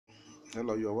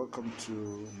Hello, you're welcome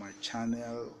to my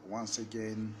channel once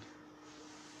again.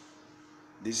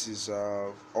 This is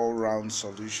all-round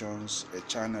solutions, a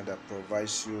channel that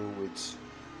provides you with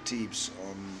tips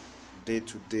on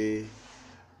day-to-day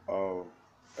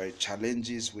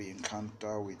challenges we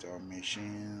encounter with our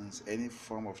machines, any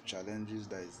form of challenges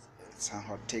that is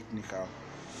somehow technical.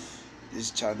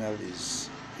 This channel it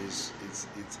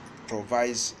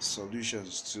provides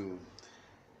solutions to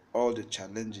all the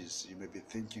challenges you may be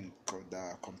thinking that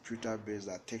are computer based,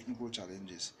 that are technical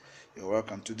challenges. You're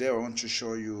welcome. Today I want to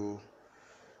show you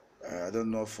I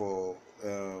don't know, for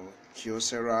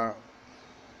Kyocera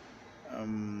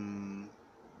um,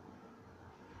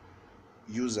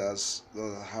 users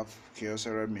that have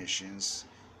Kyocera machines.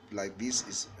 Like this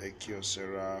is a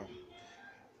Kyocera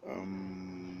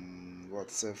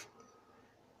what's it,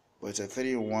 but it's a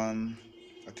 3-in-1,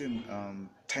 I think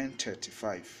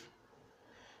 1035.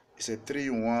 It's a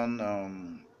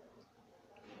 3-in-1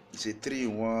 it's a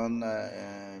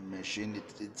 3-in-1 machine.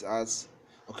 It has,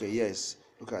 okay, yes,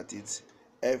 look at it,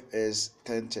 FS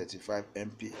 1035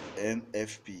 MP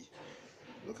NFP.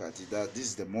 Look at it, that this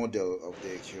is the model of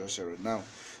the Kyeocera. Now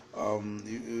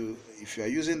if you are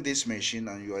using this machine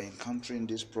and you are encountering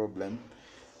this problem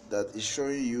that is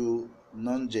showing you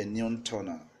non-genuine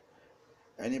toner,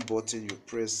 any button you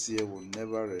press here will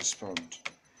never respond,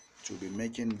 to be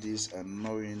making this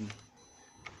annoying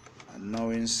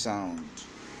sound,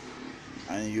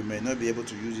 and you may not be able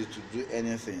to use it to do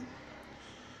anything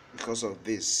because of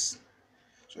this.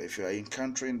 So if you are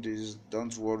encountering this,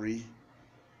 don't worry.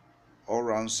 All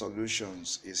round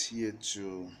solutions is here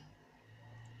to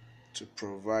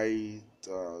provide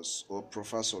or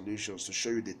provide solutions, to show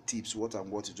you the tips, what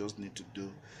you just need to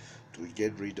do to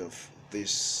get rid of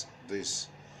this.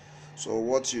 So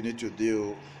what you need to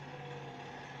do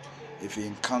if you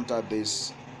encounter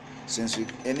this, since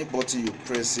any button you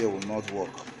press here will not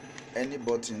work, any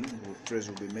button you press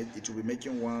will be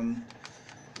making one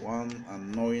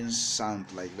annoying sound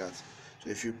like that. So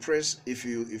if you press, if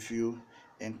you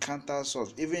encounter such,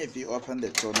 even if you open the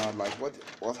toner, like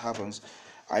what happens,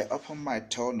 I open my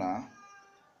toner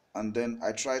and then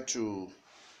I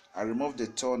remove the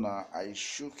toner, I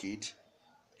shook it,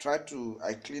 I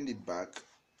clean it back,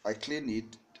 I clean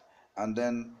it and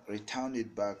then return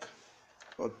it back,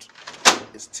 but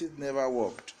it still never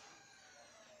worked.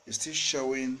 It's still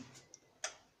showing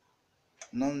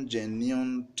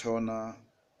non-genuine toner,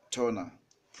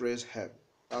 press help.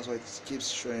 That's what it keeps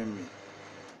showing me,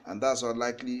 and that's what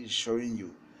likely is showing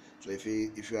you. So if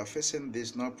you are facing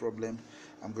this, no problem,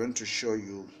 I'm going to show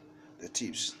you the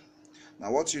tips.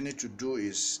 Now what you need to do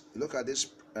is look at this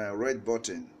red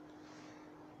button,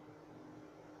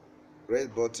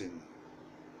 look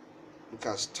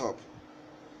at stop.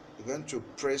 You're going to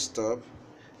press stop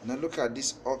and then look at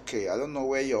this OK. I don't know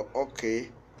where your OK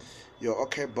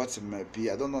button may be.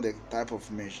 I don't know the type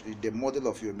of machine, the model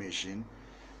of your machine,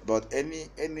 but any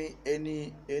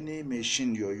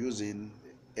machine you're using,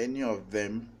 any of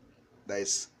them that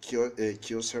is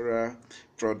Kyocera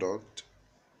product,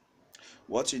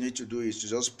 what you need to do is to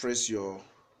just press your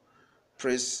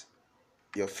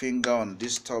finger on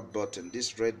this top button,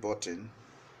 this red button,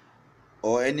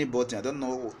 or any button. I don't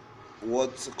know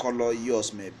what color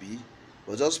yours may be,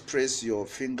 but just press your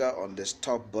finger on the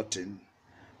stop button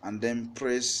and then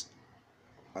press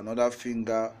another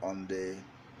finger on the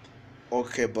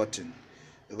OK button.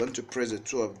 You're going to press the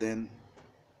two of them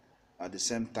at the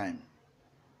same time,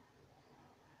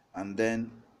 and then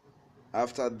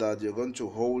after that you're going to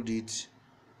hold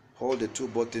the two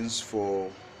buttons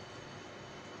for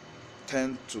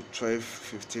 10 to 12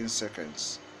 15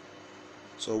 seconds.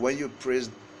 So when you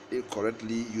press it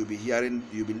correctly, you'll be hearing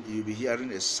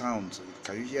a sound.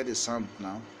 Can you hear the sound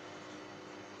now?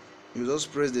 You just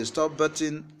press the stop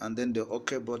button and then the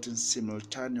OK button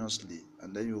simultaneously,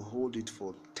 and then you hold it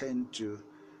for 10 to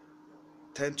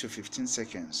 15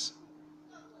 seconds.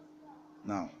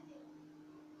 Now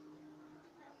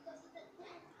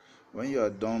when you are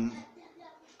done,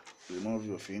 remove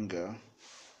your finger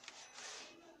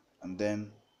and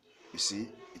then you see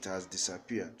it has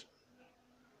disappeared.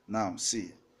 Now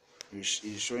see, it's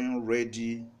showing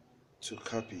ready to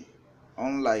copy,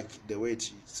 unlike the way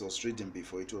it was reading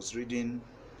before. It was reading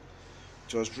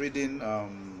uh,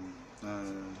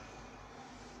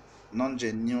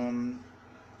 non-genuine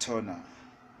toner,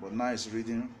 but now it's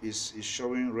reading is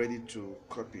showing ready to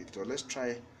copy. So let's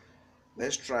try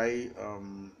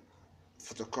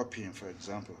photocopying, for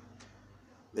example.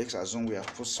 Let's assume we have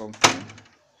put something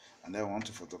and then I want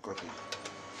to photocopy.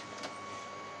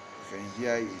 You can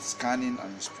hear it's scanning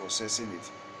and it's processing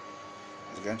it.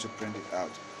 It's going to print it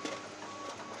out.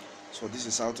 So this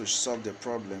is how to solve the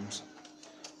problems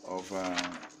of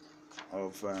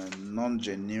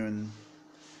non-genuine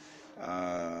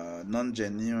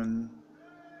non-genuine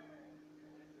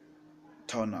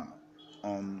toner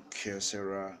on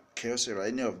Kyeocera,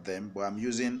 any of them, but I'm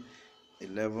using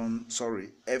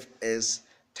FS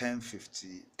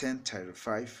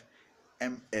 1035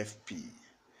 MFP.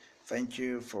 Thank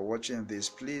you for watching this.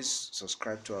 Please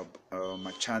subscribe to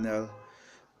my channel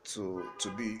to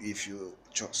be, if you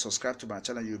subscribe to my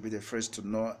channel, you'll be the first to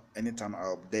know anytime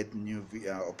I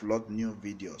upload new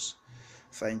videos.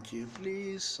 Thank you.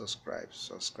 Please subscribe.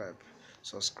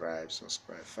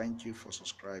 Thank you for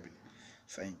subscribing.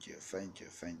 Thank you.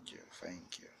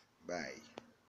 Bye.